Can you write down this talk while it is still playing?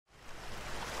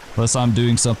Unless I'm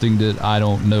doing something that I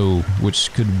don't know,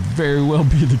 which could very well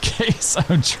be the case.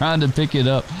 I'm trying to pick it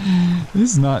up.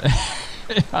 This is not...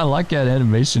 I like that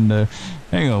animation though.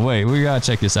 Hang on, wait, we gotta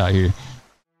check this out here.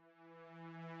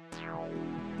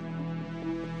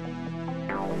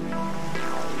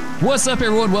 What's up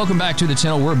everyone, welcome back to the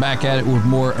channel. We're back at it with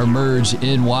more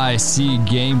EmergeNYC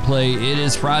gameplay. It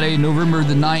is Friday, November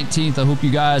the 19th. I hope you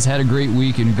guys had a great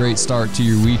week and a great start to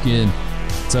your weekend.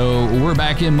 So we're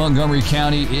back in Montgomery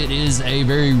County. It is a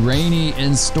very rainy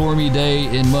and stormy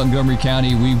day in Montgomery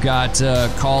County. We've got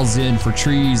calls in for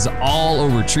trees all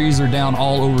over. Trees are down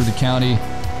all over the county.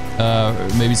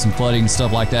 Maybe some flooding,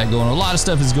 stuff like that going on. A lot of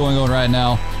stuff is going on right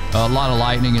now. A lot of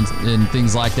lightning and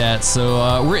things like that.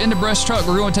 So we're in the brush truck.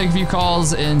 We're going to take a few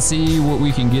calls and see what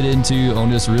we can get into on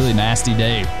this really nasty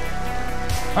day.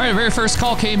 All right, the very first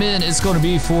call came in. It's going to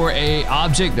be for a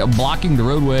object blocking the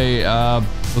roadway.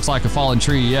 Looks like a fallen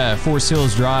tree. Yeah, Forest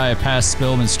Hills Drive past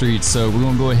Spellman Street. So we're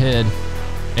going to go ahead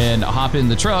and hop in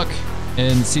the truck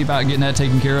and see about getting that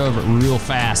taken care of real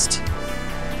fast.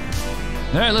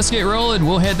 All right, let's get rolling.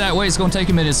 We'll head that way. It's going to take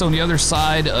a minute. It's on the other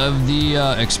side of the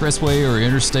expressway or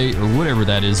interstate or whatever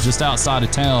that is, just outside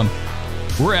of town.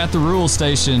 We're at the rural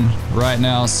station right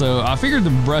now, so I figured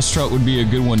the brush truck would be a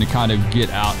good one to kind of get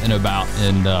out and about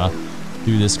and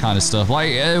do this kind of stuff.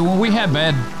 Like when we have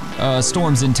bad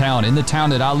storms in the town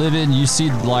that I live in, you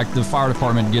see like the fire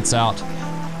department gets out.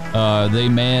 They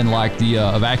man like the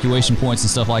evacuation points and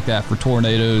stuff like that for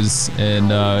tornadoes,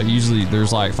 and usually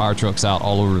there's like fire trucks out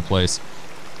all over the place.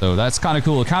 So that's kind of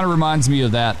cool. It kind of reminds me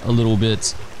of that a little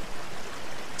bit.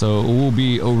 So we'll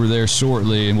be over there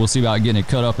shortly, and we'll see about getting it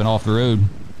cut up and off the road.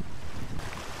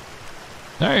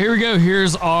 All right, here we go.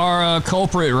 Here's our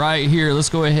culprit right here. Let's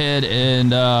go ahead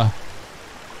and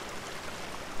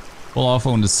pull off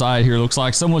on the side here. Looks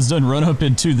like someone's done run up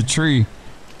into the tree. I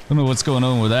don't know what's going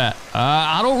on with that.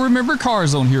 I don't remember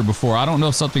cars on here before. I don't know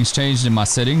if something's changed in my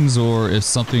settings or if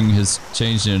something has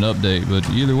changed in an update, but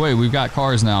either way, we've got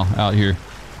cars now out here.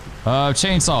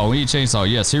 Chainsaw, we need chainsaw.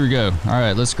 Yes, here we go. All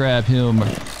right, let's grab him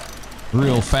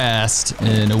real fast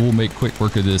and we'll make quick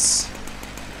work of this.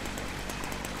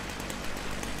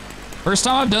 First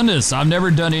time I've done this. I've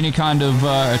never done any kind of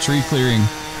a tree clearing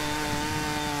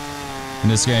in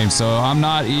this game, so I'm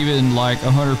not even like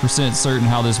 100% certain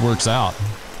how this works out.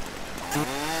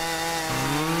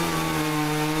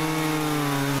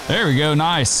 There we go,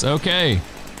 nice, okay.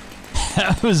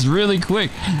 That was really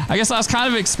quick. I guess I was kind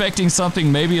of expecting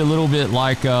something maybe a little bit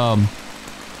like Farm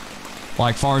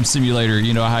Simulator,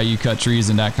 you know, how you cut trees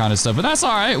and that kind of stuff. But that's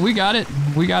all right. We got it.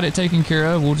 We got it taken care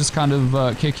of. We'll just kind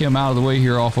of kick him out of the way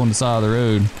here off on the side of the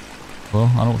road.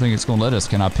 Well, I don't think it's going to let us.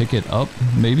 Can I pick it up?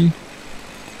 Maybe?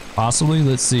 Possibly?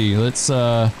 Let's see. Let's,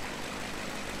 can't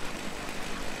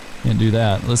do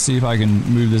that. Let's see if I can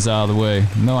move this out of the way.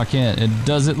 No, I can't. It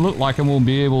doesn't look like I'm going to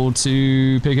be able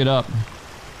to pick it up.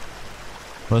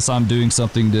 Unless I'm doing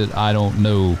something that I don't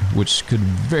know, which could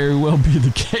very well be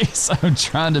the case. I'm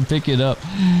trying to pick it up.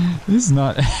 This is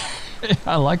not...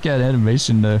 I like that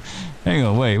animation though. Hang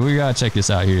on, wait, we gotta check this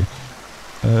out here.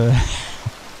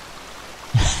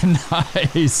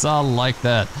 Nice, I like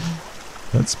that.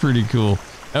 That's pretty cool.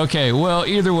 Okay, well,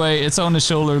 either way, it's on the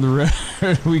shoulder of the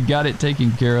road. We got it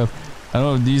taken care of. I don't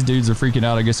know if these dudes are freaking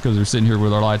out, I guess because they're sitting here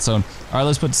with our lights on. All right,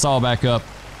 let's put the saw back up,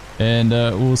 and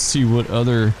we'll see what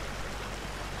other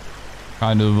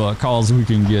kind of calls we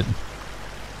can get.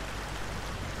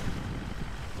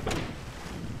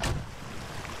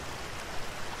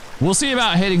 We'll see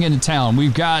about heading into town.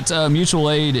 We've got mutual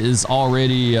aid is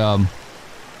already kind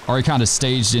of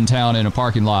staged in town in a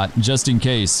parking lot just in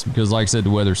case, because like I said, the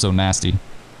weather's so nasty.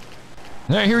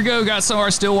 All right, here we go. Got some of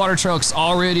our Stillwater trucks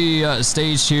already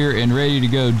staged here and ready to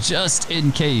go just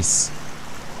in case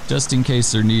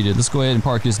they're needed. Let's go ahead and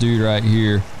park this dude right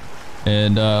here,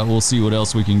 and we'll see what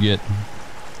else we can get.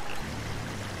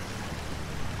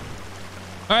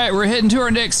 All right, we're heading to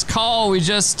our next call. We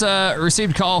just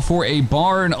received a call for a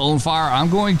barn on fire. I'm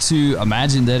going to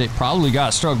imagine that it probably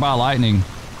got struck by lightning.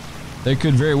 That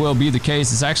could very well be the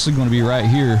case. It's actually going to be right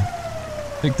here.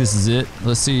 I think this is it.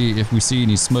 Let's see if we see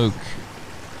any smoke.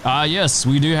 Yes,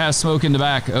 we do have smoke in the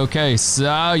back. Okay,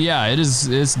 so yeah,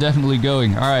 it's definitely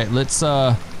going. All right, let's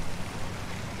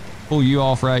pull you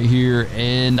off right here.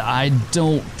 And I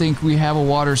don't think we have a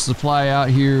water supply out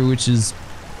here, which is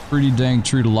pretty dang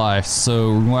true to life. So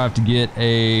we're gonna have to get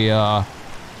a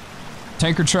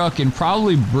tanker truck and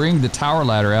probably bring the tower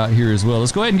ladder out here as well.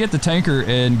 Let's go ahead and get the tanker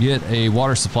and get a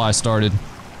water supply started.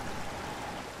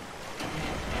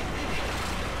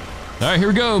 All right, here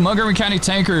we go. Montgomery County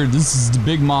tanker. This is the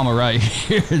big mama right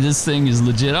here. This thing is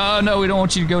legit. Oh no, we don't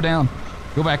want you to go down.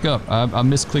 Go back up. I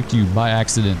misclicked you by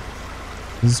accident.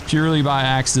 This is purely by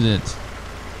accident.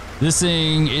 This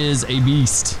thing is a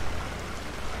beast.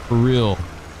 For real.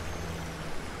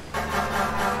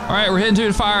 All right, we're heading to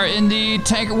the fire. Indy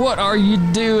tanker, what are you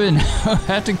doing? I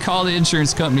have to call the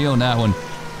insurance company on that one.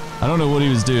 I don't know what he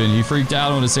was doing. He freaked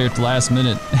out on us there at the last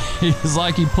minute. He was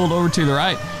like he pulled over to the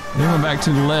right, then went back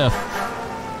to the left.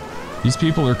 These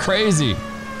people are crazy.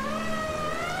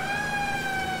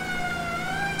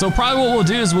 So probably what we'll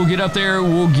do is we'll get up there,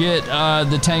 we'll get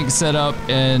the tank set up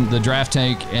and the draft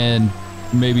tank and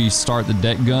maybe start the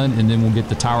deck gun, and then we'll get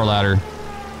the tower ladder,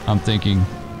 I'm thinking.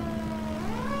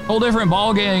 Whole different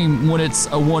ball game when it's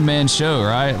a one-man show,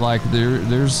 right? Like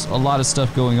there's a lot of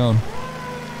stuff going on.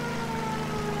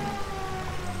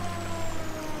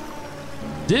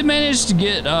 Did manage to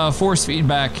get force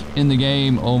feedback in the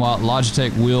game on my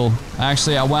Logitech wheel.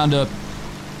 Actually, I wound up,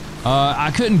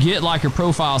 I couldn't get like a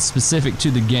profile specific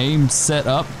to the game set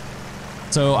up.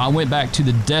 So I went back to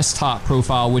the desktop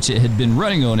profile, which it had been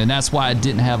running on, and that's why I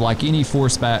didn't have like any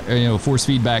force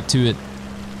feedback to it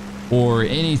or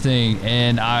anything.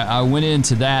 And I went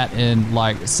into that and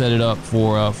like set it up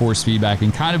for force feedback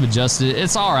and kind of adjusted it.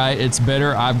 It's all right. It's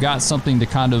better. I've got something to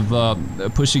kind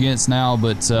of push against now,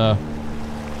 but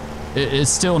it's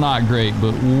still not great,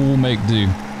 but we'll make do.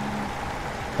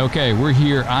 Okay, we're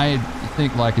here. I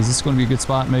think like, is this going to be a good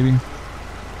spot maybe?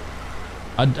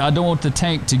 I don't want the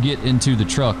tank to get into the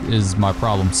truck is my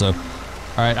problem. So, all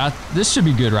right, this should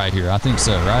be good right here. I think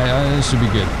so, right? This should be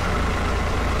good.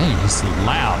 Dang, it's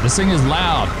loud. This thing is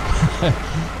loud.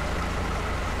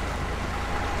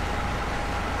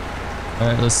 All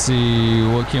right, let's see.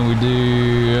 What can we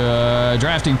do?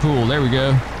 Drafting pool. There we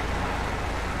go.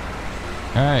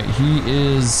 All right, he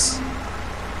is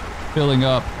filling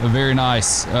up. Very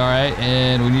nice. All right,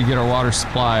 and we need to get our water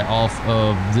supply off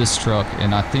of this truck.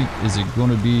 And I think, is it going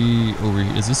to be over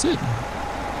here? Is this it?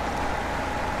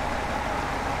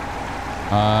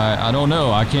 I don't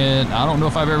know. I don't know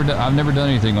if I've never done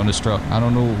anything on this truck. I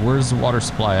don't know. Where's the water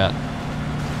supply at?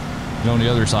 It's on the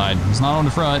other side. It's not on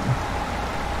the front.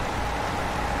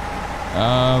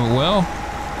 Well,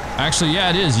 actually, yeah,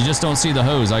 it is. You just don't see the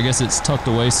hose. I guess it's tucked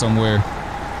away somewhere.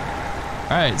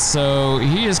 All right, so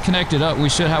he is connected up. We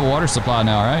should have a water supply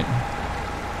now, right?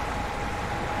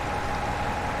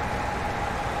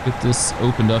 Get this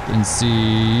opened up and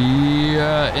see.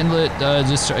 Inlet,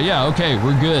 yeah, okay,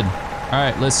 we're good. All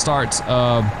right, let's start.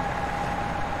 Well,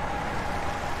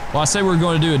 I said we're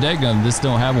going to do a deck gun. This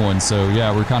don't have one, so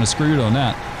yeah, we're kind of screwed on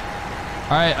that.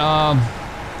 All right,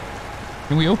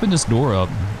 can we open this door up?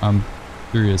 I'm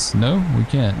curious. No, we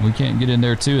can't. We can't get in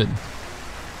there to it.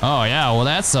 Oh yeah, well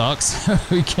that sucks.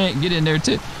 We can't get in there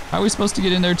too. How are we supposed to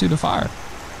get in there to the fire?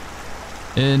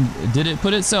 And did it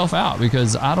put itself out?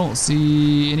 Because I don't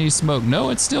see any smoke. No,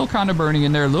 it's still kind of burning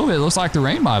in there a little bit. It looks like the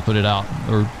rain might put it out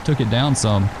or took it down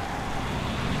some.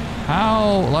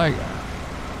 How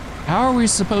are we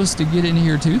supposed to get in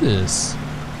here to this?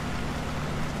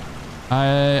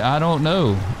 I don't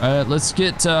know. Let's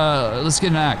get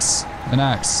an axe. An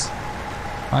axe.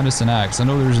 Find us an axe. I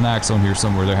know there's an axe on here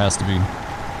somewhere. There has to be.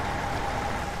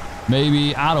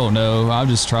 Maybe, I don't know. I'll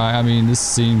just try. I mean, this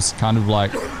seems kind of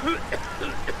like...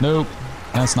 Nope.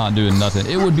 That's not doing nothing.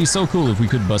 It would be so cool if we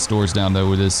could bust doors down, though,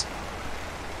 with this.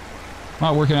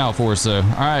 Not working out for us, though.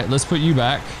 All right, let's put you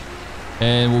back.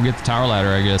 And we'll get the tower ladder,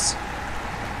 I guess.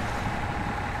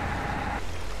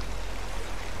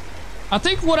 I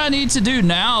think what I need to do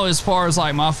now, as far as,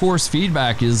 like, my force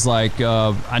feedback is, like,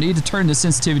 I need to turn the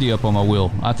sensitivity up on my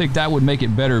wheel. I think that would make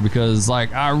it better because,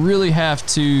 like, I really have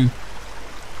to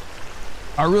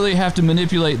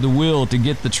manipulate the wheel to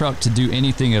get the truck to do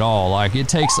anything at all. Like it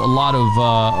takes a lot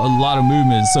of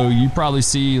movement. So you probably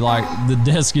see like the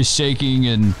desk is shaking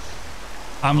and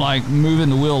I'm like moving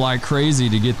the wheel like crazy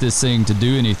to get this thing to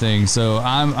do anything. So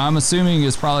I'm assuming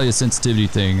it's probably a sensitivity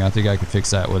thing. I think I could fix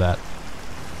that with that.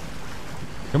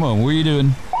 Come on, what are you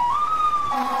doing?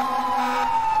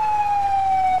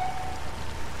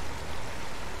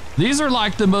 These are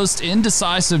like the most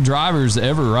indecisive drivers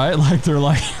ever, right? Like they're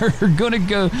like, we're gonna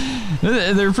go,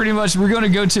 they're pretty much, we're gonna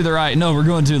go to the right. No, we're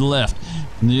going to the left.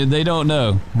 They don't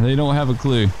know. They don't have a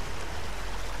clue.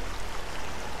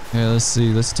 Yeah, let's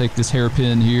see. Let's take this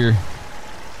hairpin here.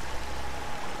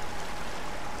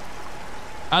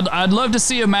 I'd love to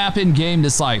see a map in game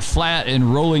that's like flat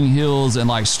and rolling hills and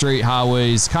like straight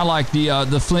highways, kind of like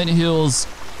the Flint Hills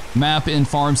map in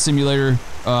Farm Simulator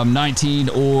 19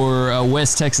 or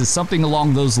West Texas, something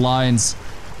along those lines.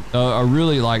 Are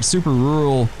really like super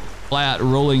rural, flat,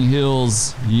 rolling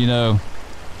hills, you know,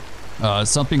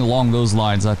 something along those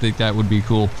lines. I think that would be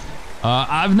cool.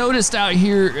 I've noticed out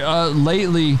here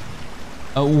lately,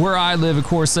 Where I live, of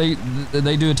course, they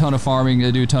do a ton of farming,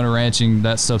 they do a ton of ranching,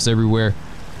 that stuff's everywhere.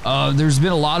 There's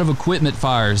been a lot of equipment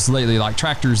fires lately, like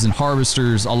tractors and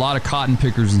harvesters, a lot of cotton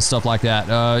pickers and stuff like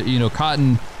that. You know,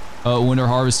 cotton, when they're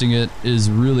harvesting it,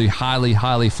 is really highly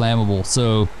flammable.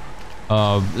 So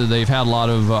they've had a lot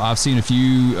of, I've seen a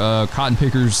few cotton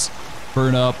pickers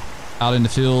burn up out in the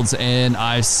fields, and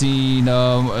I've seen,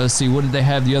 let's see, what did they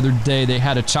have the other day? They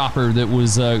had a chopper that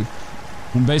was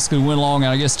basically went along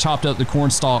and I guess chopped up the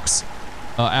corn stalks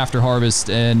after harvest,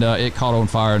 and it caught on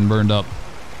fire and burned up.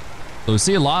 So we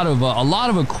see a lot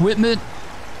of equipment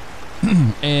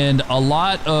and a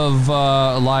lot of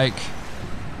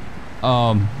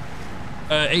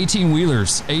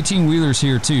 18-wheelers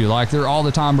here too. Like, they're all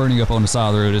the time burning up on the side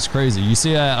of the road. It's crazy. You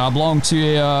see that? I belong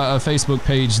to a Facebook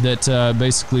page that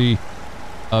basically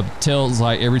tells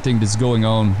like everything that's going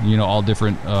on, you know, all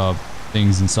different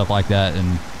things and stuff like that,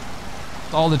 and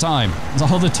all the time. It's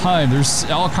all the time. There's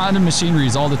all kind of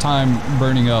machineries all the time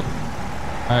burning up.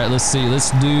 All right, let's see.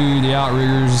 Let's do the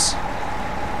outriggers.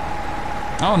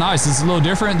 Oh, nice. It's a little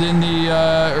different than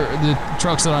the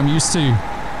trucks that I'm used to.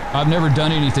 I've never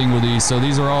done anything with these, so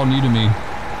these are all new to me.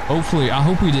 Hopefully, I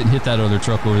hope we didn't hit that other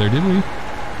truck over there, did we?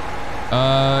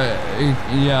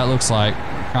 Yeah, it looks like.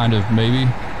 Kind of, maybe.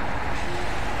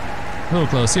 A little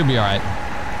close. He'll be all right.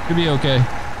 He'll be okay.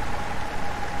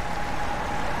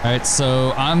 Alright,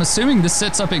 so I'm assuming this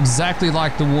sets up exactly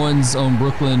like the ones on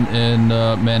Brooklyn and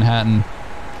Manhattan.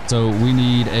 So we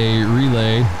need a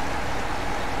relay.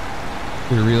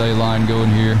 Get a relay line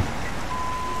going here.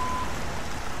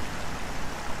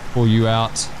 Pull you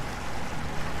out.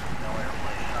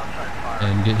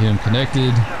 And get him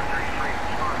connected.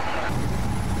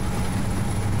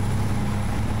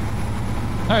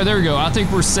 Alright, there we go. I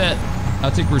think we're set. I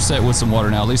think we're set with some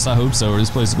water now. At least I hope so, or this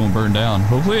place is going to burn down.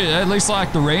 Hopefully, at least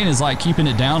like the rain is like keeping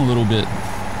it down a little bit.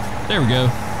 There we go.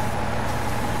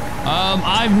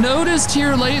 I've noticed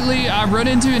here lately, I've run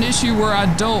into an issue where I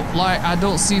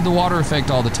don't see the water effect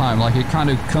all the time. Like, it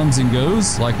kind of comes and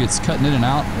goes, like it's cutting in and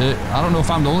out. I don't know if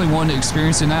I'm the only one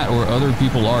experiencing that or other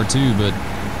people are too, but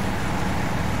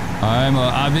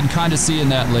I've been kind of seeing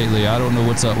that lately. I don't know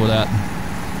what's up with that.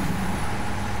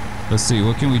 Let's see,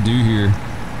 what can we do here?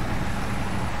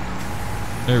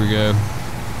 There we go.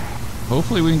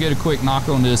 Hopefully we can get a quick knock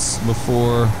on this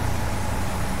before...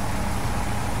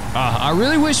 I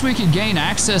really wish we could gain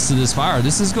access to this fire.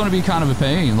 This is going to be kind of a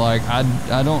pain. Like,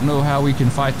 I don't know how we can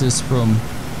fight this from...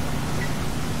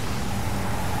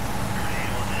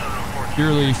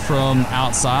 purely from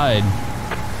outside.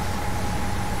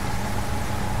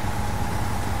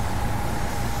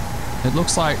 It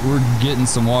looks like we're getting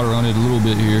some water on it a little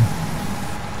bit here.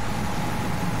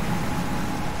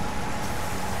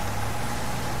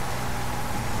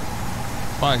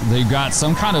 Like, they've got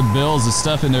some kind of bales of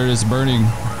stuff in there that's burning.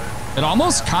 It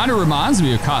almost kind of reminds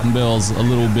me of cotton bales a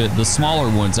little bit, the smaller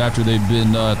ones after they've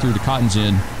been through the cotton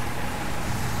gin.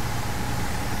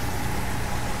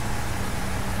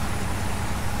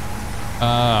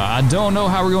 I don't know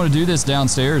how we're going to do this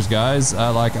downstairs, guys.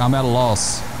 I'm at a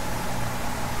loss.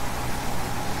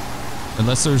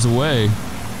 Unless there's a way.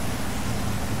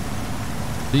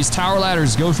 These tower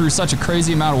ladders go through such a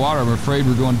crazy amount of water. I'm afraid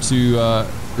we're going to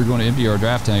empty our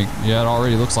draft tank. Yeah, it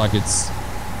already looks like it's...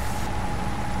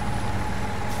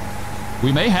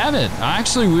 We may have it.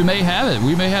 Actually, we may have it.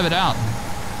 We may have it out.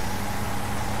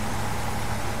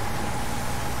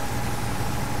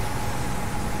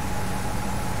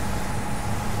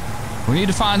 We need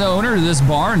to find the owner of this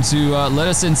barn to let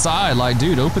us inside. Like,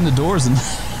 dude, open the doors and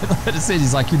let us in.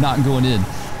 He's like, you're not going in.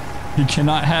 You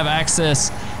cannot have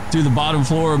access to the bottom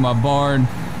floor of my barn.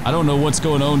 I don't know what's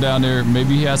going on down there.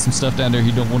 Maybe he has some stuff down there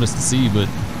he don't want us to see, but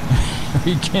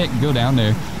he can't go down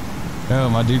there. Oh,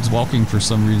 my dude's walking for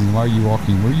some reason. Why are you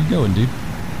walking? Where are you going, dude?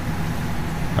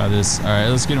 Try this. All right,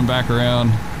 let's get him back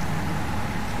around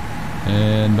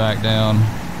and back down.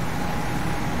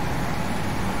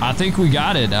 I think we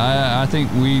got it. I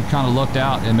think we kind of lucked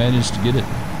out and managed to get it.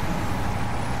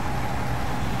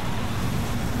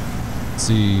 Let's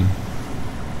see.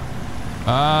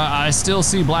 I still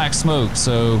see black smoke,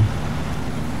 so...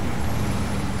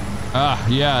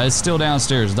 yeah, it's still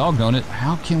downstairs. Doggone it.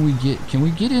 How can we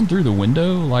get in through the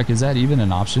window? Like, is that even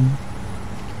an option?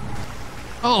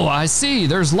 Oh, I see.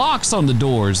 There's locks on the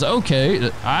doors.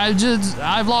 Okay.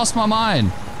 I've lost my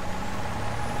mind.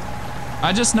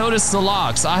 I just noticed the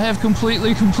locks. I have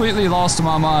completely lost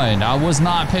my mind. I was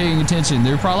not paying attention.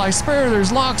 They're probably like, Spur,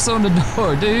 there's locks on the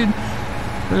door, dude.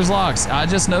 There's locks. I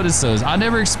just noticed those. I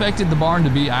never expected the barn to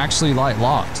be actually, like,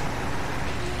 locked,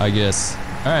 I guess.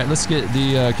 All right, let's get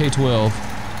the K-12.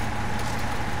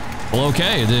 Well,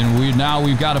 okay, then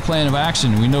we've got a plan of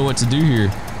action. We know what to do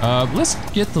here. Let's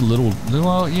get the little,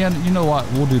 well, yeah, you know what?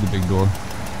 We'll do the big door.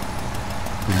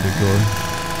 Do the big door.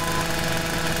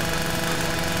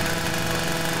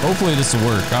 Hopefully this will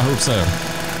work. I hope so.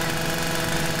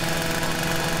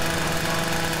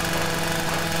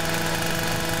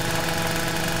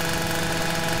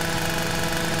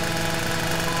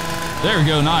 There we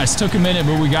go, nice. Took a minute,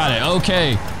 but we got it.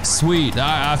 Okay, sweet.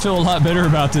 I feel a lot better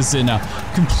about this now.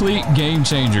 Complete game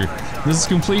changer. This is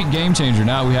complete game changer.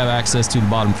 Now we have access to the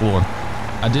bottom floor.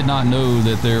 I did not know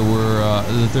that there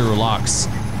were locks.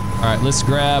 All right, let's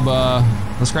grab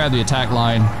the attack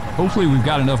line. Hopefully we've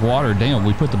got enough water. Damn,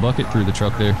 we put the bucket through the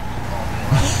truck there.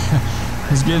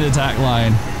 Let's get the attack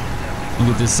line and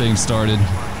get this thing started.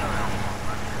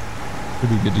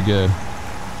 Pretty good to go.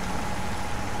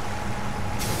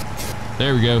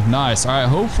 There we go, nice. All right,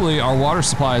 hopefully our water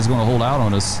supply is gonna hold out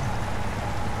on us.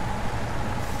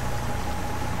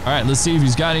 All right, let's see if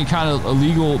he's got any kind of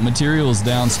illegal materials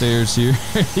downstairs here.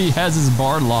 He has his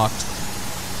bar locked.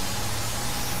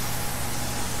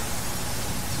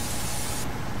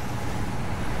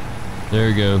 There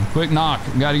we go, quick knock.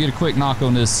 Gotta get a quick knock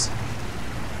on this.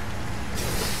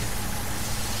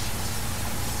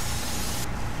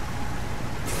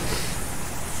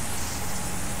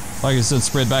 Like I said,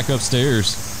 spread back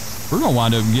upstairs. We're gonna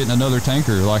wind up getting another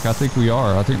tanker, like I think we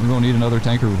are. I think we're gonna need another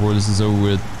tanker before this is over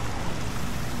with.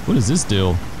 What is this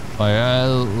deal? Like,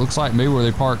 looks like maybe where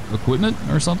they park equipment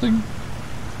or something.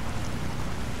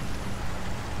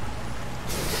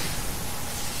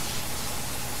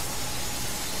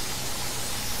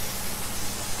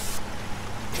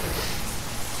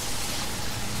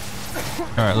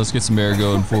 All right, let's get some air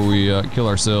going before we kill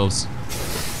ourselves.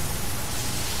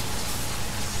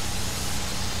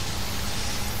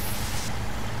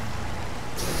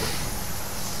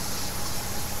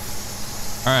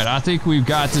 All right, I think we've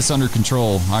got this under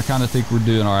control. I kind of think we're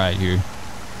doing all right here.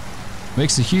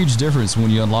 Makes a huge difference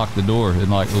when you unlock the door and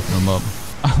like open them up.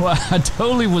 I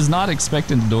totally was not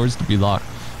expecting the doors to be locked.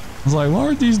 I was like, why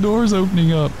aren't these doors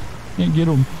opening up? Can't get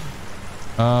them.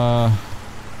 No,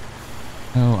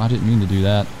 I didn't mean to do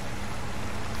that.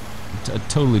 I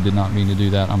totally did not mean to do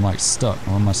that. I'm like stuck.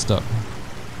 Why am I stuck?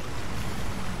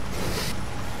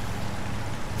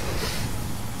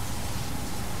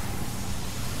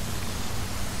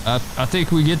 I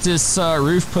think we get this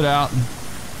roof put out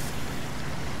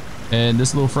and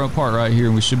this little front part right here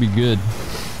and we should be good.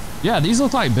 Yeah, these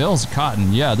look like bales of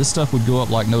cotton. Yeah, this stuff would go up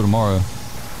like no tomorrow.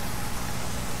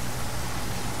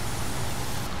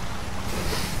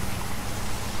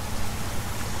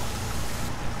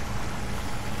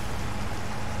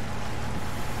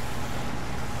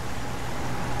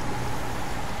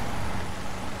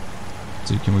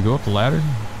 See, can we go up the ladder?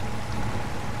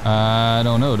 I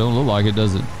don't know. Don't look like it,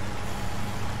 does it?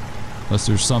 Unless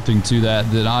there's something to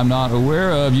that I'm not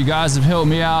aware of. You guys have helped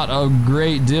me out a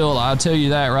great deal. I'll tell you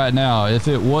that right now. If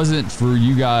it wasn't for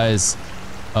you guys,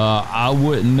 I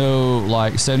wouldn't know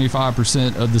like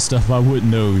 75% of the stuff I wouldn't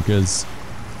know because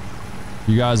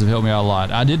you guys have helped me out a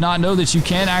lot. I did not know that you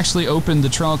can actually open the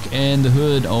trunk and the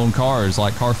hood on cars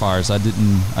like car fires. I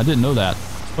didn't know that.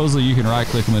 Supposedly you can right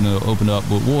click them and it'll open up,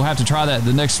 but we'll have to try that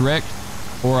the next wreck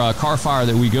or a car fire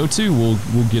that we go to.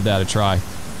 We'll give that a try.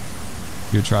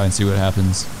 Give it a try and see what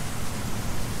happens.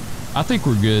 I think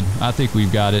we're good. I think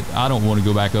we've got it. I don't want to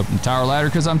go back up the tower ladder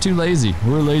because I'm too lazy.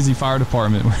 We're a lazy fire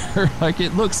department. We're like,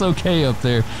 it looks okay up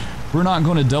there. We're not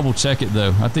going to double check it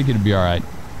though. I think it'll be all right.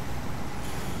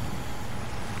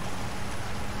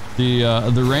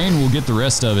 The rain will get the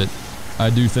rest of it, I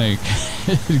do think.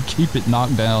 Keep it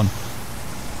knocked down.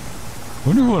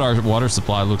 Wonder what our water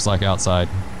supply looks like outside.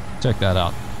 Check that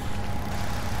out.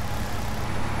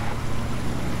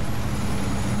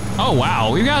 Oh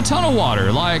wow, we've got a ton of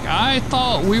water. Like, I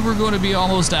thought we were going to be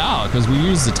almost out because we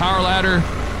used the tower ladder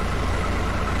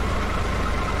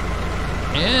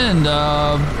and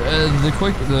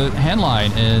the hand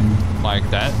line, and like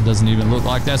that doesn't even look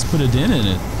like that's put a dent in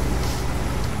it.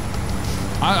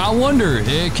 I wonder,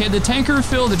 can the tanker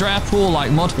fill the draft pool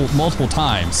like multiple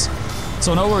times?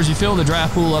 So in other words, you fill the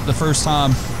draft pool up the first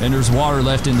time and there's water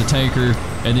left in the tanker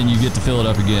and then you get to fill it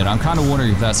up again. I'm kind of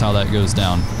wondering if that's how that goes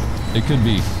down. It could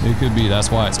be. It could be.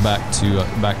 That's why it's back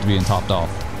to being topped off.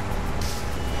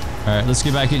 All right, let's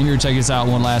get back in here and check this out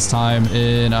one last time,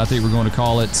 and I think we're going to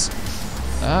call it.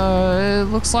 It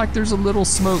looks like there's a little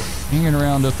smoke hanging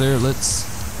around up there. Let's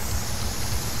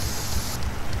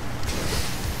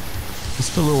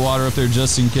put a little water up there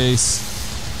just in case.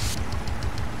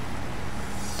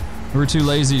 We're too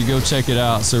lazy to go check it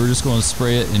out, so we're just going to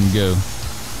spray it and go.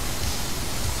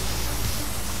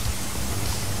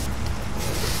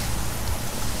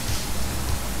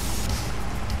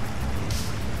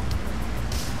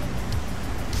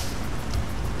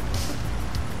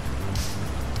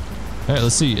 All right,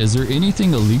 let's see. Is there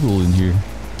anything illegal in here?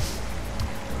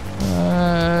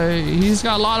 He's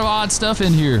got a lot of odd stuff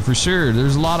in here, for sure.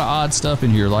 There's a lot of odd stuff in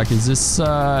here. Like, is this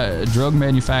drug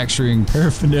manufacturing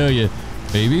paraphernalia?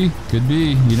 Maybe. Could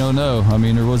be. You don't know. I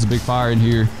mean, there was a big fire in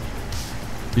here.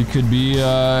 He could be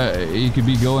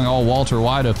going all Walter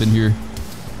White up in here.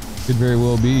 Could very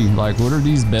well be. Like, what are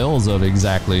these bells of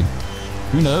exactly?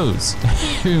 Who knows?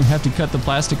 You have to cut the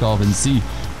plastic off and see.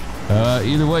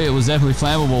 Either way, it was definitely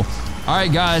flammable. All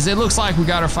right, guys, it looks like we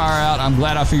got our fire out. I'm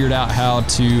glad I figured out how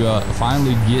to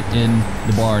finally get in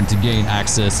the barn to gain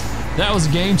access. That was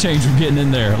a game changer getting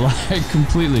in there, like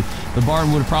completely. The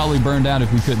barn would have probably burned down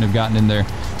if we couldn't have gotten in there.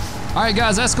 All right,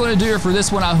 guys, that's going to do it for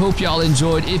this one. I hope y'all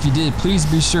enjoyed. If you did, please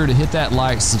be sure to hit that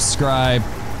like, subscribe,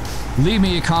 leave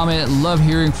me a comment. Love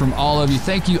hearing from all of you.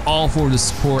 Thank you all for the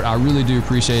support. I really do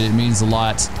appreciate it. It means a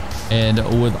lot. And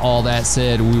with all that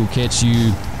said, we will catch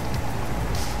you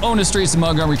on the streets of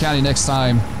Montgomery County next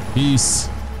time. Peace.